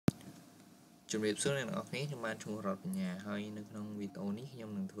ជំរាបសួរអ្នកនរគ្នាខ្ញុំបានឈ្មោះរតបញ្ញាហើយនៅក្នុងវីដេអូនេះខ្ញុំ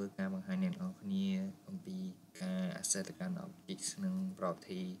នឹងធ្វើការបង្ហាញអ្នកនរគ្នាអំពីការ access ទៅកាន់ objects និង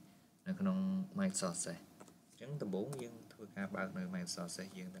property នៅក្នុង Microsoft Access អញ្ចឹងដំបូងយើងធ្វើការបើកនៅ Microsoft Access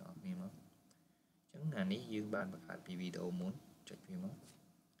យើងទាំងអស់គ្នាមកអញ្ចឹងអានេះយើងបានបង្កើតពីវីដេអូមុនចុចវាមក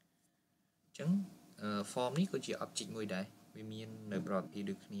អញ្ចឹង form នេះក៏ជា object មួយដែរវាមាននៅ property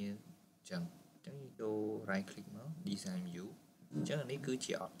ដូចគ្នាអញ្ចឹងយើងចូល right click មក design view អញ្ចឹងនេះគឺ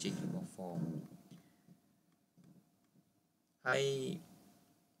ជា object របស់ form ហើយ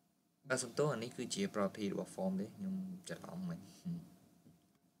បើសំទោសអានេះគឺជា property របស់ form ទេខ្ញុំច្រឡំមិន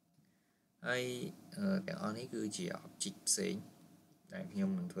ហើយទាំងអស់នេះគឺជា object ផ្សេងដែលខ្ញុំ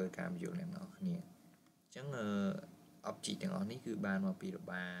នឹងធ្វើការបញ្ចូលអ្នកនរគ្នាអញ្ចឹងobject ទាំងអស់នេះគឺបានមកពីរ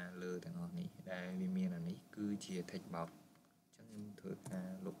បាលលើទាំងអស់នេះដែលវាមានអានេះគឺជា text box អញ្ចឹងខ្ញុំធ្វើការ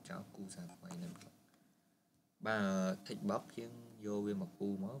លុបចោលគូសារថ្មីនឹងបាទ text box យើងយកវាមកគូ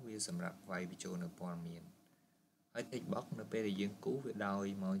មកវាសម្រាប់វាយបញ្ចូលនៅព័ត៌មានហើយ text box នៅពេលដែលយើងគូវាដោយ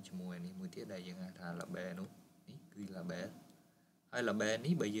មកជាមួយនេះមួយទៀតដែលយើងហៅថា label នោះនេះគឺ label ហើយ label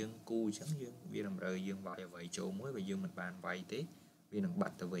នេះបើយើងគូអញ្ចឹងយើងវាតម្រូវយើងវាយអ្វីចូលមួយបើយើងមិនបានវាយទេវានឹងបា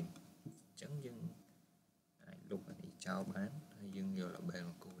ត់ទៅវិញអញ្ចឹងយើងអាចលុបអានេះចោលបានហើយយើងយក label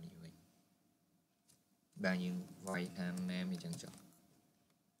មកគូនេះវិញបាទយើងវាយតាម name អញ្ចឹងចុះ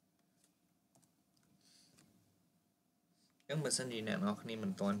ចឹងបើសិនជាអ្នកនរគ្នាមិ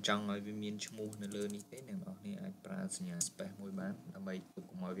នទាន់ចង់ឲ្យវាមានឈ្មោះនៅលើនេះទេអ្នកនរគ្នាអាចប្រើសញ្ញា space មួយបានដើម្បីទុក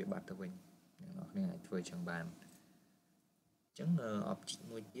កុំឲ្យវាបាត់ទៅវិញអ្នកនរគ្នាអាចធ្វើចឹងបានអញ្ចឹង object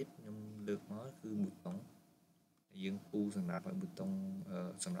មួយទៀតខ្ញុំលើកមកគឺ button យើងគូសម្រាប់ឲ្យ button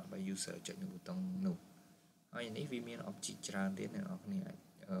សម្រាប់ឲ្យ user ចុចនៅ button នោះហើយនេះវាមាន object ច្រើនទៀតអ្នកនរគ្នាអាច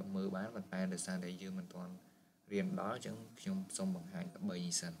មើលបានប៉ុន្តែដោយសារតែយើងមិនទាន់រៀនដល់អញ្ចឹងខ្ញុំសូមបង្ហាញតែ3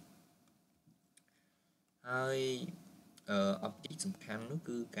នេះសិនហើយ object សំខាន់នោះ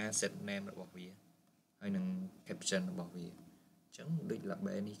គឺការ set name របស់វាហើយនឹង caption របស់វាអញ្ចឹងដូច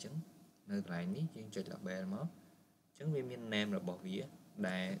label នេះអញ្ចឹងនៅកន្លែងនេះយើងចុច label មកអញ្ចឹងវាមាន name របស់វា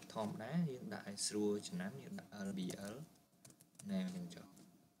ដែលធម្មតាយើងដាក់ឲ្យស្រួលចំណាំយើងដាក់ LBL name អញ្ចឹងចុះ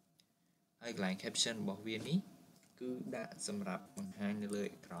ហើយកន្លែង caption របស់វានេះគឺដាក់សម្រាប់បង្ហាញនៅលើ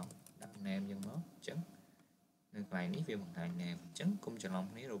អេក្រង់ដាក់ name អញ្ចឹងមកអញ្ចឹងនៅកន្លែងនេះវាបង្ហាញ name អញ្ចឹងកុំច្រឡំ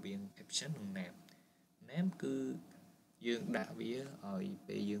គ្នារវាង caption និង name គឺយើងដាក់វាឲ្យ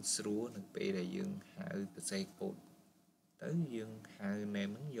ពេលយើងស្រួលនិងពេលដែលយើងហៅសរសេរកូដទៅយើងហៅ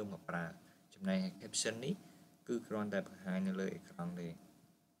name ហ្នឹងយកមកប្រើចំណែក caption នេះគឺគ្រាន់តែបង្ហាញនៅលើអេក្រង់ទេ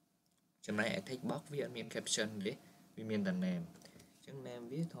ចំណែក text box វាអត់មាន caption ទេវាមានតែ name អញ្ចឹង name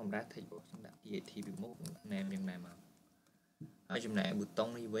វាធម្មតា text box ខ្ញុំដាក់ EAT ពីមុខ name យ៉ាងណាមកហើយចំណែក button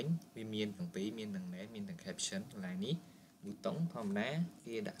នេះវិញវាមានទាំងពីរមានទាំង name មានទាំង caption កន្លែងនេះ button ធម្មតា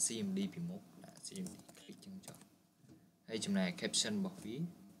គេដាក់ CMD ពីមុខដាក់ CMD คลิกចឹងចុះហើយចំណែក caption របស់វា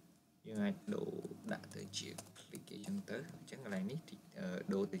យើងអាចដូរដាក់ទៅជា click អីចឹងទៅអញ្ចឹងកន្លែងនេះ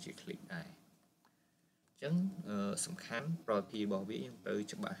ដូរទៅជា click ដែរអញ្ចឹងសំខាន់ property របស់វាយើងត្រូវ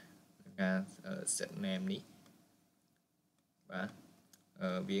ច្បាស់ក្នុងការ set name នេះបាទ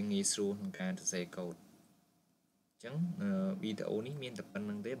វាងាយស្រួលក្នុងការសរសេរកូដអញ្ចឹងវីដេអូនេះមានតែប៉ុណ្្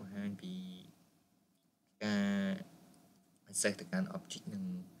នឹងទេបង្ហាញពីការ access ទៅកាន់ object និង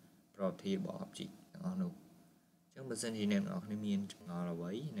property របស់ object ទាំងអស់នោះអញ្ចឹងបើសិនជាអ្នកនរគ្នាមានចម្ងល់អ្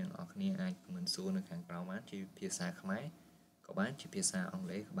វីអ្នកនរគ្នាអាច comment សួរនៅខាងក្រោមបានជាភាសាខ្មែរក៏បានជាភាសាអង់គ្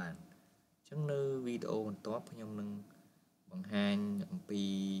លេសក៏បានអញ្ចឹងនៅវីដេអូបន្ទាប់ខ្ញុំនឹងបង្ហាញអំពី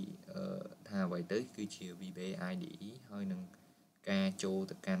ថាអ្វីទៅគឺជា VBA IDE ហើយនឹងការចូល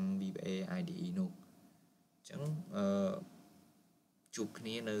ទៅកាន់ VBA IDE នោះអញ្ចឹងជួបគ្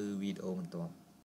នានៅវីដេអូបន្ទាប់